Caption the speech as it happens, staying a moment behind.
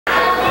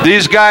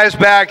These guys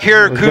back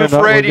here at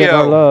Coof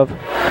Radio,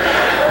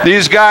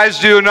 these guys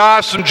do an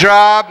awesome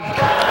job.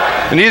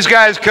 And these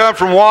guys come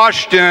from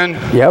Washington.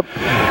 Yep.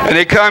 And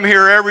they come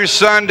here every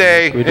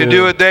Sunday and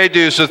do what they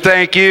do. So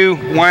thank you,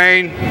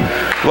 Wayne,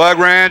 Lug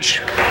Ranch,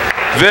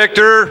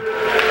 Victor.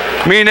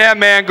 Me and that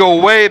man go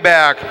way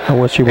back. I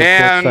wish you would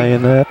quit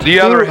saying that.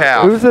 The other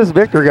half. Who's this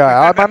Victor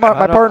guy?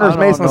 My partner's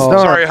Mason Storm.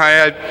 Sorry, I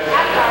had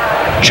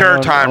chair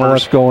timers. I don't know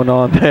what's going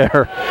on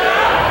there.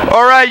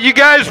 All right, you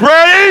guys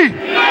ready?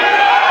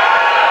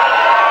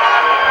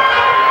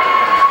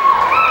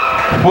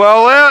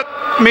 Well, let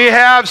me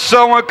have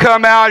someone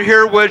come out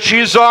here, which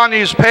he's on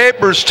these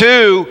papers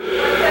too,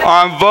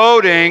 on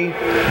voting.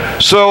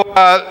 So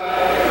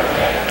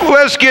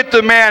let's get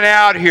the man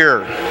out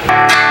here.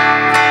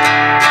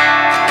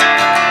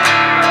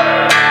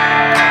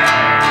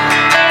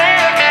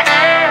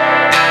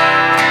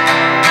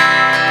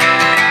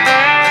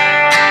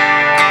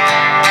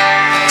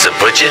 So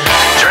put your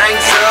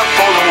drinks up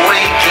for the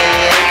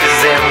weekend, 'cause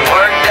them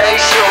work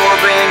days sure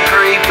been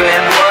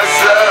creeping.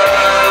 What's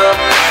up?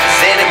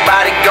 Is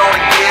anybody gonna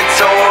get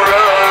tore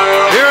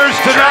up? Here's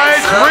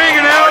tonight's ring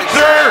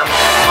announcer,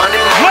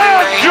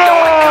 Lovejoy!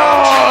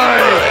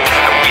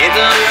 I'm getting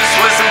loose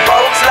with some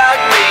folks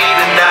like me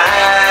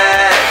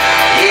tonight.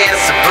 Yeah,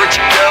 so put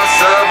your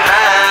cups up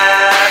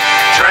high,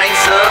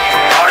 drinks up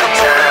for party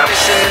time.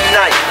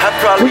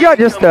 We got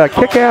just a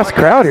kick-ass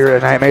crowd here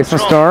tonight, Mason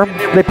Storm.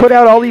 They put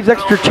out all these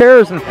extra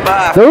chairs, and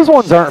those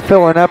ones aren't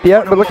filling up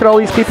yet, but look at all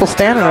these people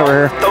standing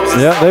over here.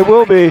 Yeah, they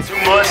will be.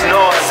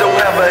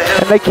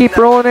 And they keep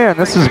rolling in.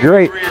 This is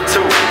great.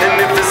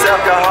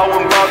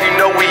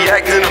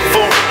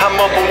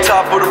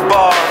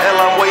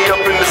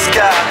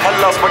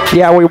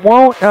 Yeah, we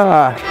won't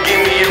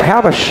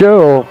have a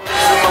show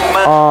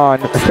on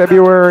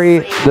February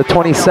the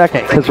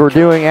 22nd because we're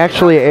doing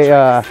actually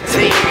a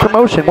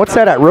promotion. What's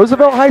that at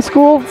Roosevelt High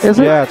School? Is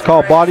it? Yeah, it's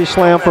called Body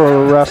Slam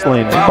for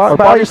wrestling.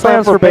 Body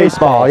Slams for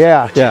baseball.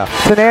 Yeah.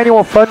 It's an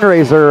annual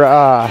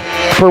fundraiser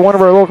for one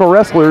of our local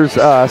wrestlers'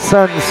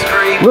 son's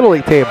Little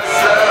League team.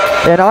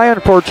 And I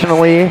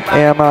unfortunately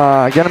am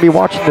going to be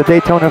watching the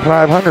Daytona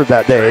 500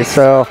 that day,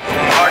 so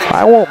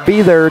I won't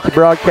be there to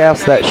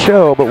broadcast that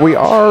show, but we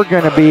are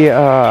going to be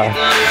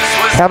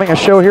having a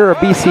show here at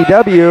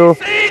BCW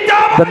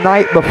the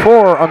night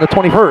before on the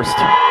 21st.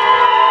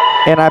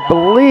 And I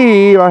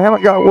believe, I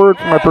haven't got word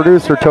from my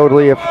producer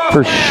totally if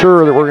for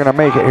sure that we're going to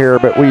make it here,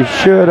 but we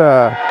should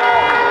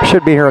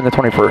be here on the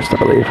 21st, I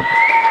believe.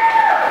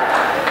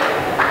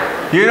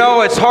 You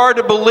know, it's hard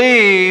to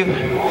believe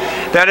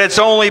that it's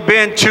only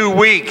been 2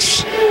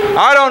 weeks.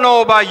 I don't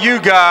know about you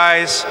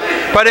guys,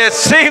 but it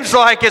seems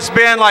like it's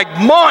been like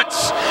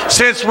months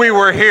since we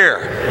were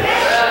here.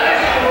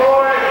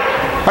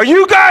 Are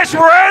you guys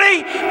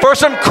ready for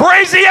some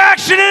crazy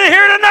action in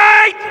here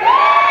tonight?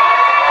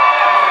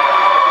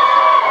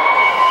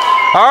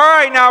 All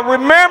right, now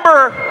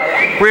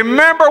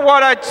remember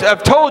what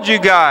I've told you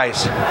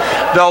guys.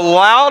 The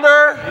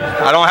louder,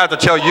 I don't have to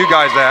tell you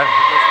guys that,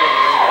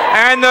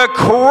 and the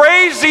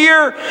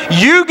crazier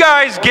you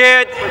guys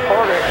get,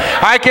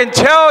 I can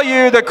tell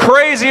you the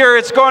crazier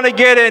it's going to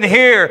get in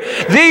here.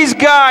 These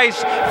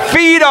guys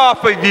feed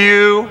off of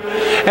you,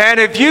 and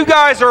if you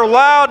guys are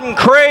loud and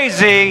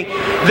crazy,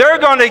 they're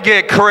going to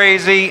get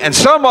crazy, and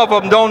some of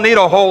them don't need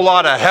a whole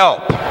lot of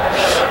help.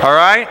 All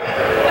right?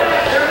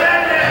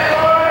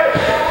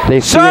 They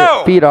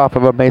feed off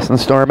of a Mason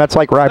Storm. That's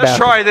like Ryback. Let's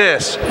try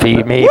this.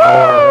 Feed me more.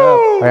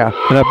 Yeah.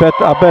 And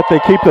I bet they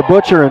keep the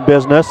butcher in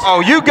business. Oh,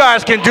 you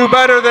guys can do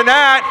better than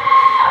that.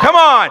 Come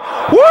on.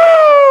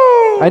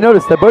 Woo! I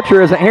noticed the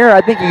butcher isn't here.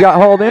 I think he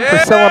got hauled in for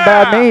selling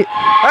bad meat.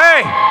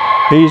 Hey.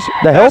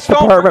 The health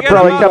department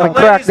probably come and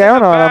crack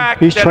down on him.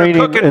 He's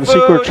training in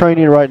secret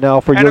training right now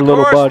for your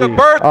little buddy. And of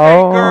course, the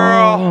birthday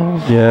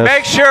girl. Yes.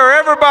 Make sure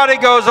everybody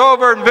goes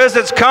over and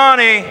visits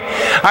Connie.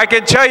 I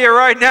can tell you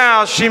right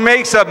now, she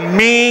makes a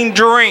mean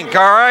drink,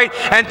 all right?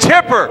 And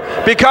tip her,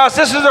 because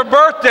this is her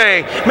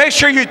birthday. Make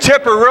sure you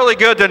tip her really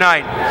good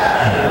tonight.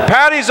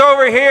 Patty's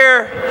over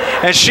here,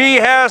 and she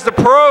has the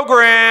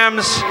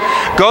programs.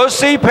 Go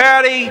see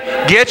Patty,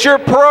 get your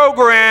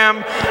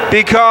program,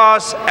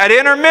 because at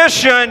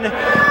intermission,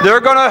 they're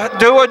going to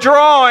do a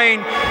drawing,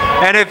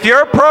 and if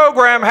your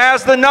program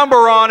has the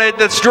number on it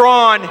that's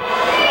drawn,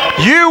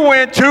 you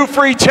win 2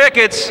 free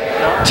tickets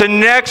to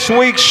next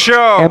week's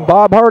show. And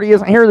Bob Hardy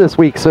isn't here this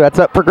week, so that's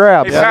up for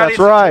grabs. Hey, Patty, that's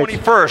right.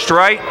 21st,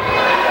 right?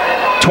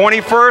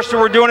 21st,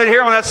 and we're doing it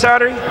here on that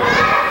Saturday?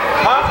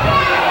 Huh?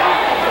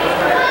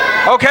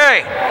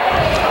 Okay,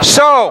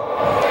 so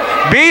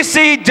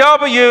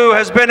BCW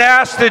has been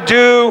asked to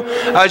do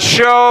a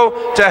show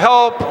to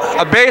help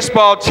a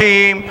baseball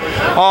team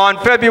on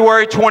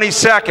February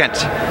 22nd.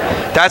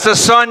 That's a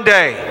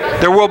Sunday.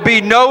 There will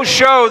be no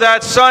show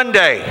that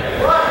Sunday.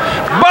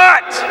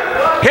 But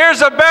here's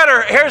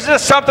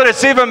just something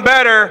that's even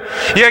better.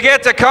 You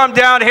get to come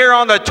down here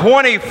on the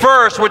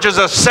 21st, which is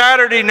a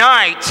Saturday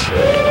night.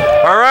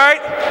 All right?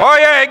 Oh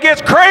yeah, it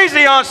gets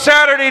crazy on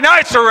Saturday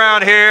nights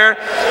around here.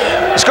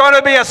 It's going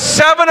to be a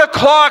 7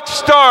 o'clock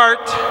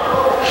start.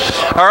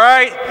 All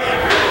right?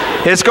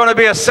 It's going to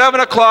be a 7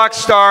 o'clock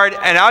start,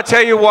 and I'll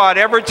tell you what,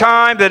 every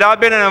time that I've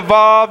been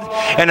involved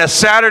in a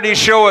Saturday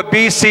show at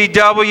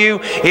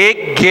BCW,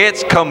 it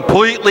gets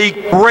completely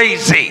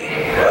crazy.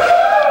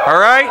 All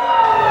right?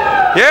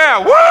 Yeah,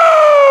 woo!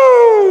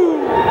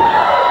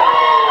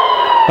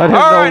 I didn't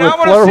All right, know I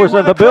want Flair to see was where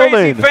in the the crazy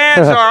building.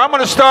 fans are. I'm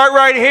going to start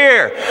right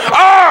here.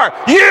 Are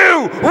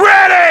you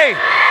ready?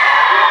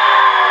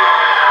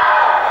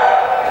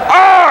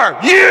 Are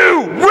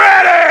you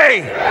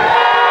ready?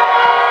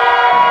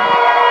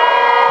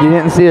 You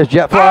didn't see his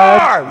jet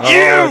flag? Are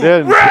you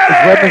didn't. His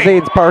ready?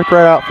 limousines parked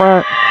right out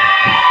front.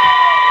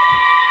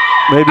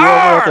 Maybe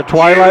over at the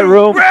Twilight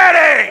Room.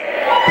 Ready?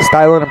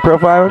 Styling and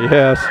profiling?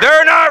 Yes.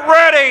 They're not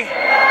ready.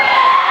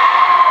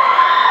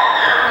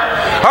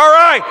 All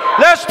right,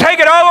 let's take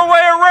it all the way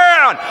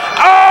around.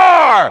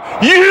 Are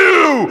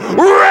you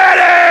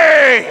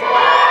ready?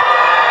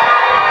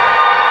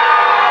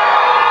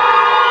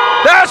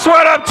 That's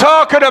what I'm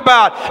talking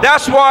about.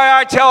 That's why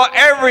I tell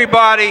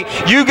everybody,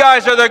 you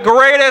guys are the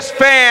greatest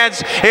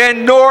fans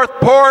in North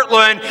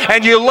Portland,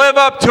 and you live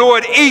up to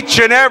it each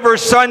and every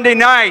Sunday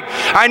night.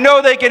 I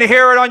know they can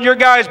hear it on your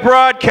guys'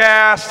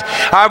 broadcast.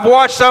 I've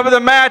watched some of the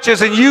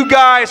matches, and you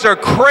guys are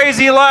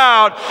crazy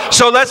loud,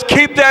 so let's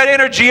keep that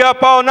energy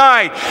up all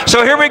night.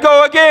 So here we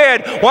go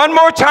again. One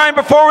more time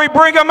before we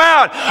bring them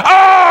out.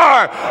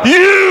 Are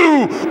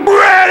you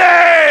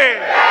ready?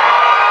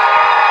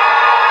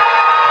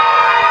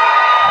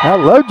 I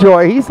love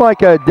Joy. He's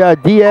like a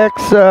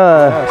DX,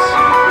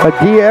 a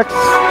DX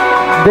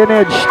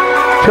vintage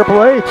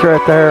Triple H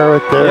right there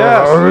with the.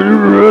 Yes. Are you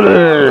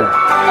ready?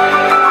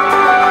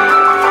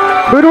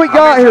 Who do we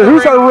got here?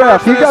 Who's our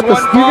ref? You got the.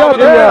 You got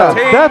the.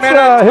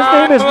 That's his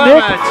name is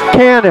Nick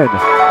Cannon.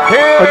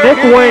 Or Nick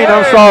Wayne.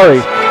 I'm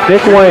sorry,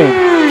 Nick Wayne.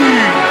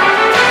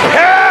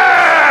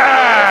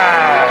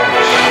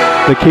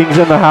 The King's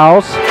in the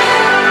house.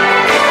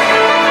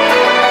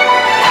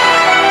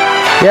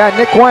 Yeah,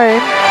 Nick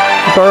Wayne.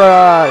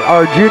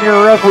 Our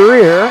junior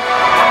referee here.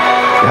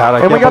 God, I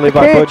And we can't got believe the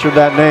I king. butchered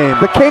that name.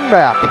 The King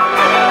back.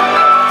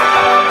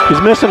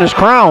 He's missing his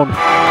crown.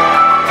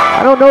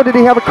 I don't know. Did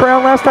he have a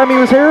crown last time he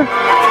was here?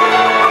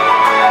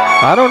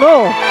 I don't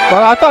know.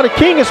 But I thought a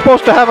king is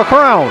supposed to have a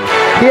crown.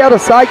 He had a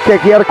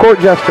sidekick. He had a court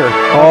jester.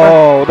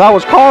 Oh, that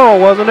was Carl,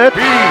 wasn't it?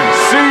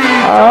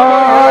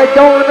 I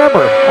don't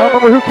remember. I don't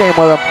remember who came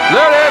with him.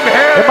 Let him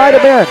hear It might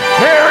have been.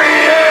 Here he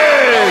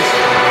is,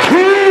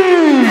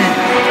 King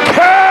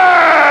Kash.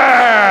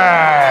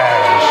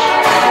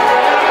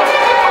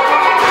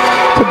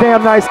 It's a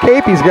damn nice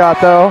cape he's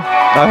got, though.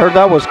 I heard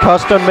that was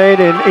custom made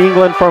in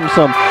England from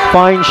some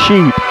fine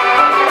sheep.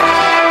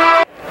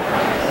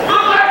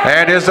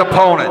 And his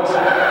opponent.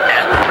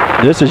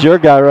 This is your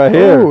guy right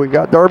here. Ooh, we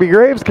got Darby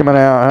Graves coming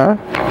out,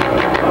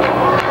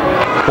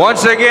 huh?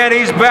 Once again,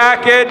 he's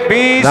back at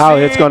BCW. Now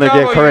it's going to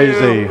get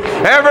crazy.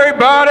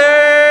 Everybody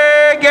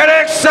get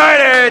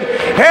excited.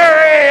 Here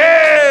he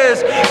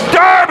is,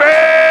 Darby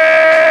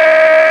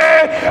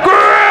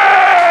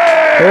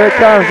Graves. Here it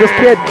comes. This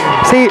kid.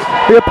 See,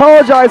 we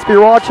apologize if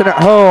you're watching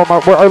at home.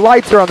 Our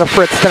lights are on the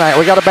fritz tonight.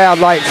 We got a bad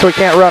light, so we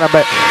can't run them.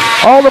 But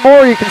all the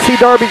more you can see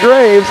Darby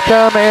Graves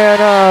come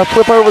and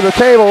flip over the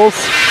tables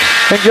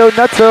and go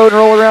nutso and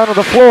roll around on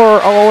the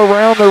floor all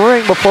around the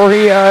ring before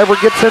he ever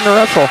gets in to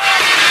wrestle.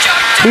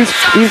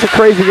 He's a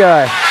crazy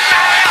guy.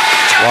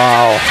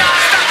 Wow.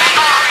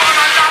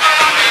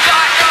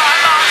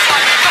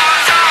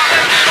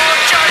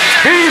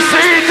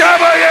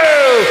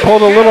 BCW.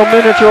 Pulled a little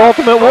miniature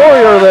Ultimate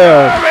Warrior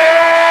there.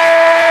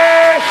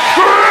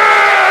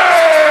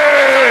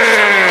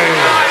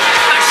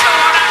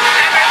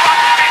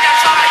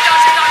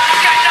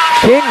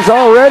 King's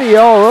already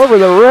all over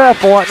the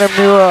ref wanting him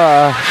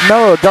to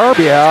mellow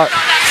Darby out.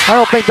 I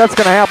don't think that's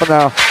going to happen,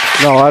 though.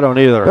 No, I don't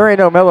either. There ain't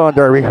no mellow on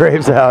Darby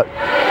Graves out.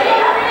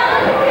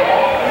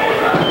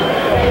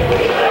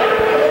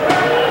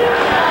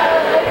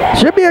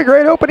 Should be a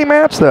great opening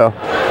match, though.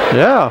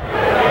 Yeah.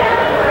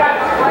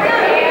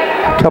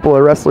 A couple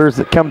of wrestlers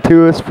that come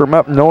to us from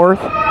up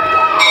north.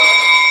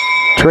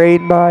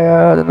 Trained by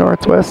the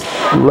Northwest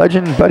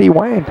legend Buddy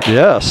Wayne.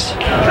 Yes.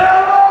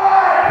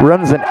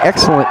 Runs an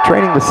excellent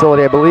training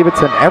facility. I believe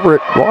it's in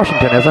Everett,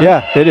 Washington, isn't it?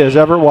 Yeah, it is.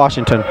 Everett,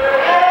 Washington.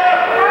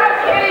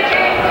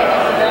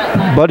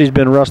 Buddy's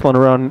been wrestling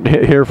around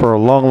here for a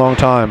long, long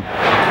time.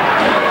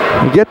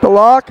 You get the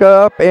lock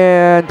up,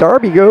 and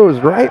Darby goes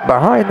right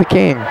behind the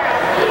King.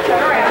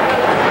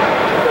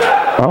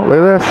 Oh, look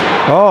at this.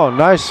 Oh,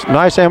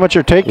 nice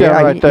amateur takedown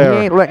right there. He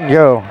ain't letting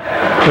go.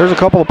 There's a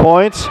couple of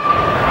points.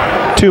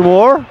 Two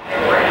more.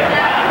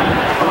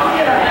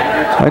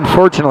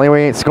 Unfortunately, we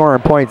ain't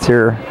scoring points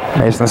here,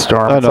 Mason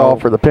Storm. It's all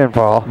for the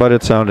pinfall. But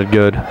it sounded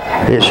good.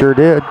 It sure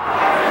did.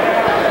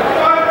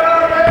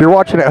 If you're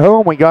watching at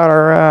home, we got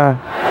our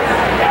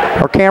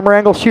camera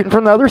angle shooting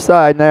from the other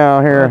side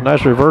now here.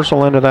 Nice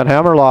reversal into that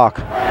hammerlock.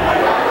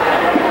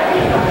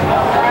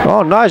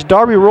 Oh, nice.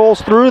 Darby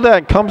rolls through that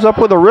and comes up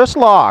with a wrist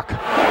lock.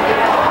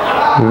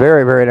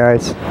 Very, very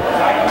nice.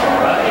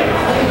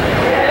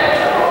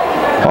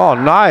 Oh,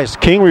 nice.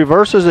 King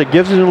reverses it,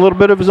 gives him a little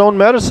bit of his own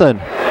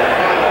medicine.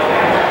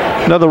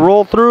 Another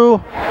roll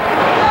through.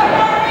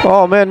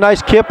 Oh man,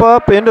 nice kip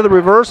up into the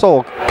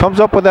reversal. Comes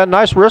up with that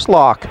nice wrist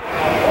lock.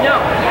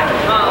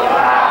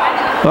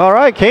 All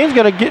right, Kane's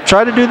going to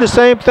try to do the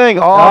same thing.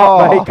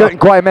 Oh, he couldn't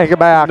quite make it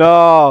back.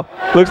 No,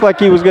 looks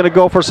like he was going to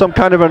go for some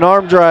kind of an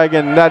arm drag,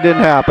 and that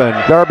didn't happen.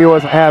 Darby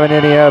wasn't having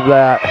any of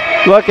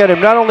that. Look at him,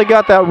 not only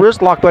got that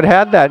wrist lock, but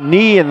had that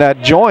knee in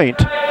that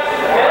joint.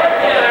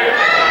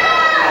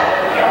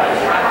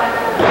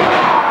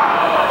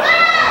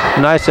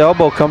 Nice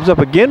elbow, comes up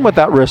again with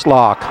that wrist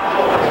lock.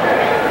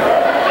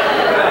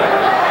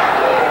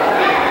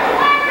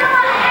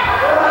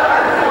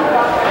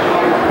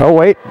 Oh,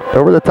 wait.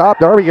 Over the top,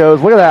 Darby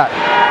goes. Look at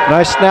that.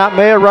 Nice snap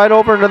mayor right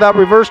over into that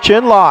reverse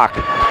chin lock.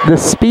 The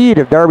speed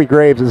of Darby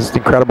Graves is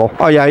incredible.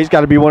 Oh, yeah, he's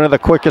got to be one of the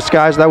quickest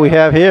guys that we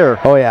have here.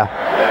 Oh, yeah.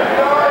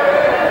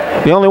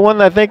 The only one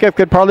that I think I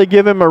could probably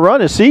give him a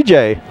run is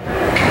CJ.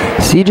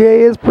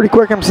 CJ is pretty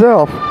quick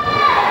himself.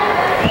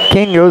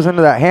 King goes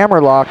into that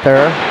hammer lock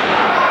there.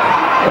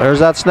 There's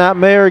that snap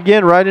mayor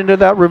again, right into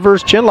that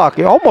reverse chin lock.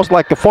 Almost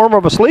like the form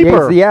of a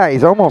sleeper. Yeah,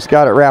 he's almost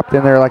got it wrapped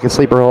in there like a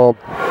sleeper hold.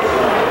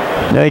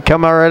 Yeah, he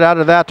come right out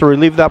of that to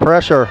relieve that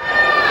pressure.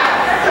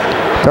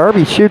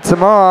 Darby shoots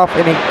him off,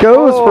 and he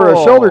goes for a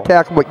shoulder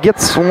tackle, but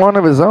gets one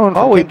of his own.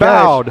 Oh, he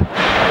bowed.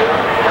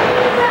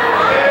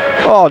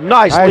 Oh,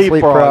 nice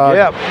leapfrog.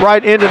 Yep,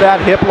 right into that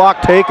hip lock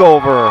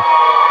takeover.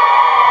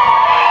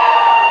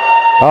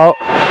 Oh,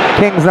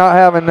 King's not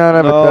having none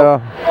of it,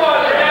 though.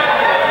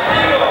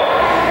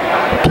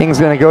 King's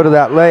going to go to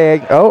that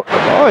leg. Oh,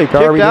 he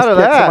Darby kicked out of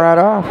that. Kicks him right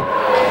off.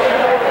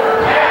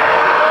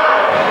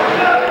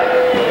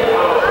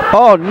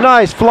 Oh,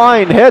 nice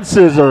flying head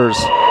scissors.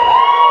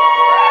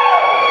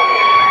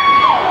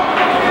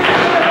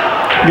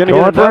 Gonna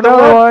Going get for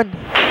another one.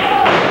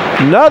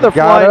 Another Got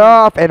flying. it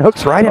off and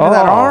hooks right into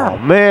that arm. Oh,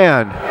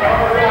 man.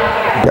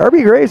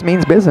 Darby Graves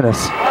means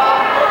business.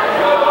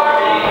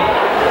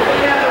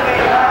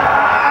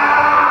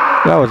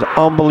 That was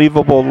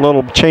unbelievable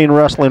little chain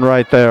wrestling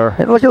right there.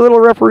 And look at little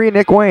referee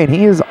Nick Wayne.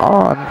 He is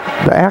on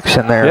the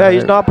action there. Yeah,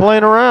 he's not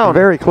playing around.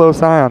 Very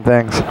close eye on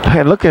things.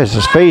 And look at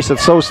his face.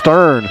 It's so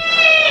stern.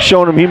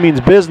 Showing him he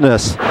means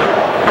business.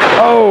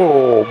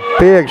 Oh,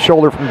 big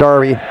shoulder from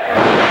Darby.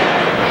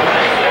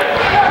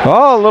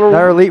 Oh, a little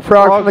another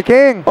leapfrog from the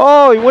King.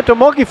 Oh, he went to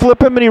monkey flip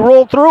him and he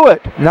rolled through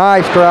it.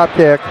 Nice drop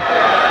kick.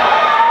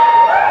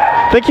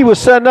 I think he was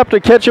setting up to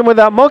catch him with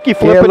that monkey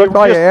flip, and he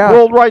just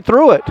rolled right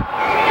through it.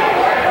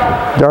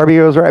 Darby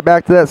goes right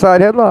back to that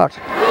side headlock.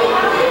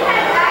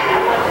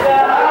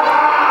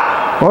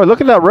 Oh, look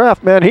at that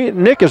ref, man.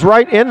 Nick is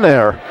right in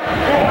there.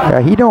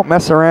 Yeah, he don't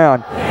mess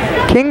around.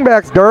 King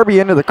backs Darby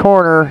into the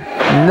corner.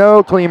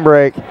 No clean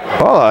break.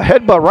 Oh, a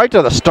headbutt right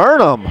to the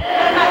sternum.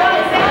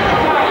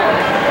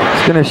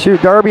 He's going to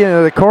shoot Darby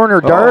into the corner.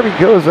 Darby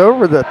goes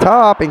over the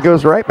top and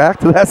goes right back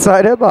to that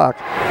side headlock.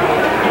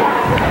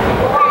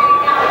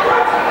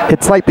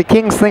 It's like the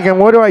King's thinking,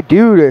 what do I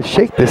do to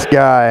shake this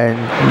guy and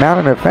mount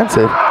an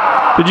offensive?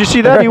 Did you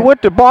see that? He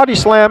went to body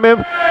slam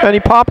him, and he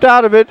popped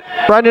out of it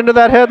right into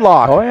that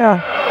headlock. Oh, yeah.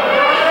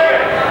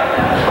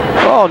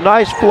 Oh,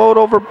 nice float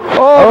over.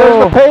 Oh,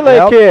 there's the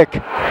Pele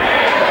kick.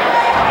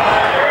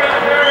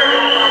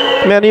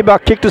 Man, he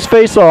about kicked his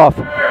face off.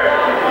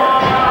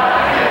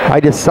 I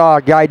just saw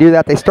a guy do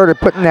that. They started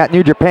putting that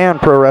New Japan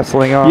Pro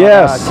Wrestling on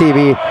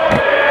TV.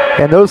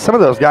 And some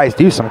of those guys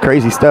do some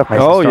crazy stuff.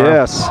 Oh,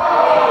 yes.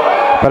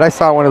 But I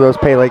saw one of those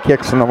Pele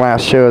kicks in the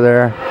last show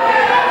there.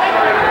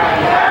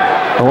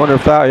 I wonder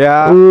if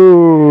that,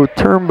 Ooh,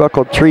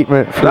 turnbuckle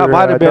treatment for that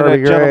might have been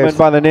Darby a gentleman Graves.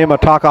 by the name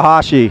of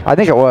Takahashi. I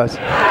think it was.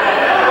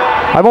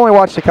 I've only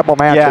watched a couple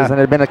matches, and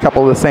it had been a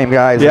couple of the same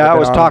guys. Yeah, it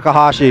was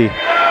Takahashi.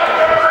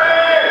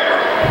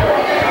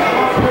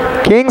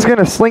 King's going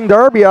to sling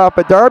Darby off,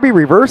 but Darby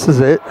reverses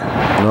it.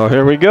 Oh,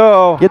 here we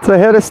go. Gets a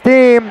head of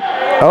steam.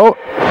 Oh,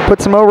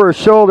 puts him over his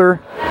shoulder.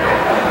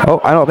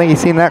 Oh, I don't think he's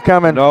seen that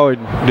coming. No, he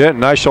didn't.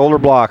 Nice shoulder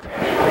block.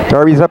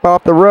 Darby's up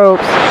off the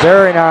ropes.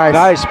 Very nice.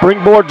 Nice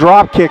springboard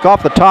drop kick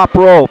off the top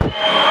rope.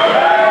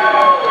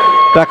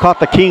 That caught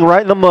the King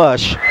right in the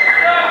mush.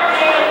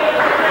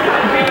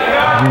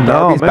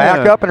 Darby's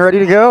back up and ready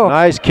to go.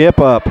 Nice kip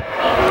up.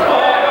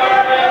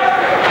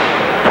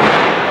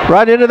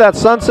 Right into that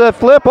sunset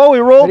flip. Oh, he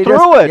rolled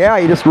through it. Yeah,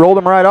 he just rolled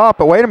him right off.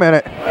 But wait a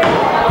minute.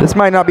 This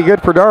might not be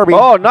good for Darby.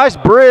 Oh, nice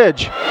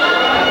bridge.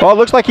 Oh, it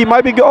looks like he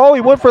might be oh,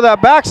 he went for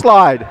that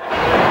backslide.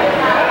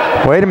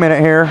 Wait a minute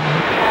here.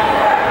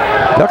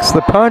 Ducks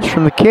the punch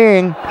from the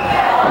King.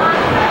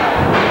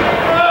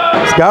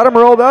 He's got him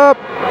rolled up.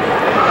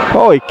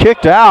 Oh, he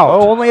kicked out.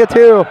 Oh, only a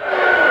 2.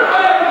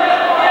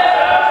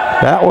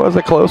 That was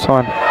a close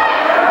one.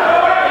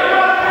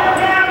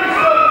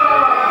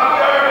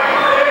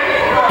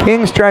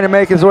 King's trying to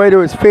make his way to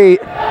his feet.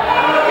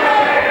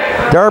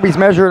 Darby's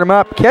measuring him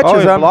up,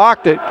 catches him.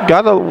 Blocked it.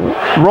 Got a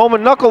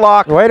Roman knuckle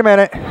lock. Wait a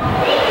minute.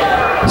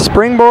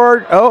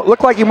 Springboard. Oh,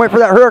 looked like he went for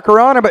that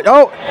Hurricanrana, but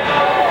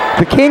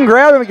the King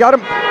grabbed him. He got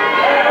him.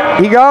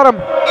 He got him.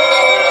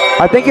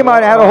 I think he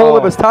might have had a hold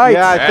of his tights.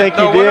 Yeah, I think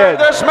he the winner did. of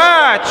this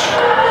match,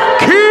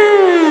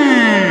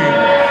 King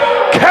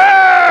Kash.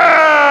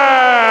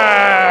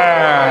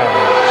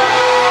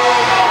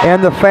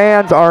 And the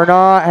fans are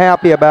not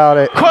happy about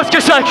it. What's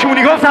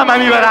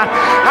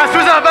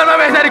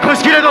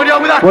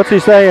he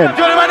saying?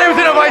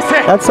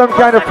 That's some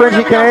kind of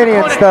fringy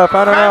Canadian stuff.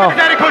 I don't know.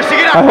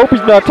 I hope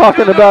he's not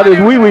talking about his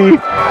wee-wee.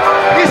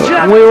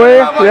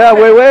 Wee-wee? Yeah,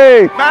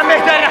 wee-wee.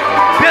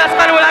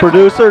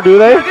 Producer, do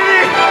they?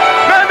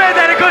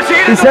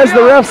 He says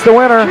the ref's the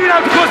winner.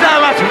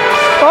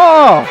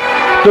 Oh,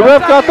 the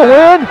ref got the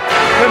win?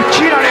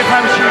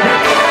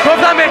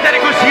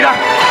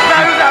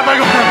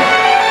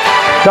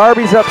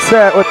 Darby's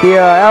upset with the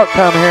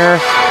outcome here.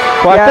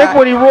 Well, yeah. I think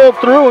when he rolled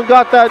through and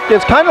got that,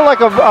 it's kind of like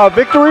a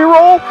victory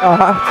roll.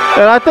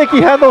 And I think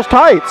he had those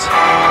tights.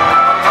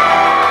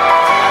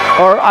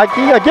 Or I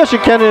guess you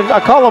can, I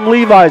call them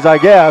Levi's, I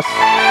guess.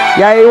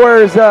 Yeah, he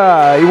wears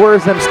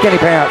them skinny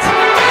pants.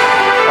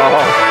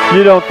 Oh,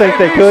 you don't think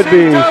they could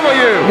be?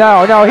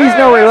 No, he's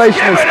no relation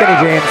to skinny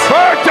jeans.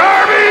 For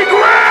Darby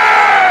Gray!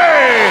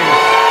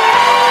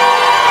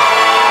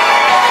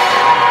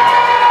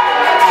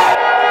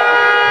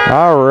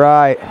 All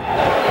right.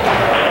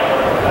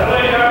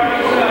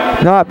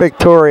 Not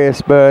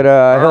victorious, but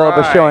hell of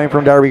a showing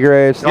from Darby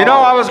Graves. You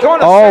know, I was going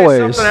to say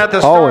something at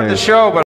the start of the show, but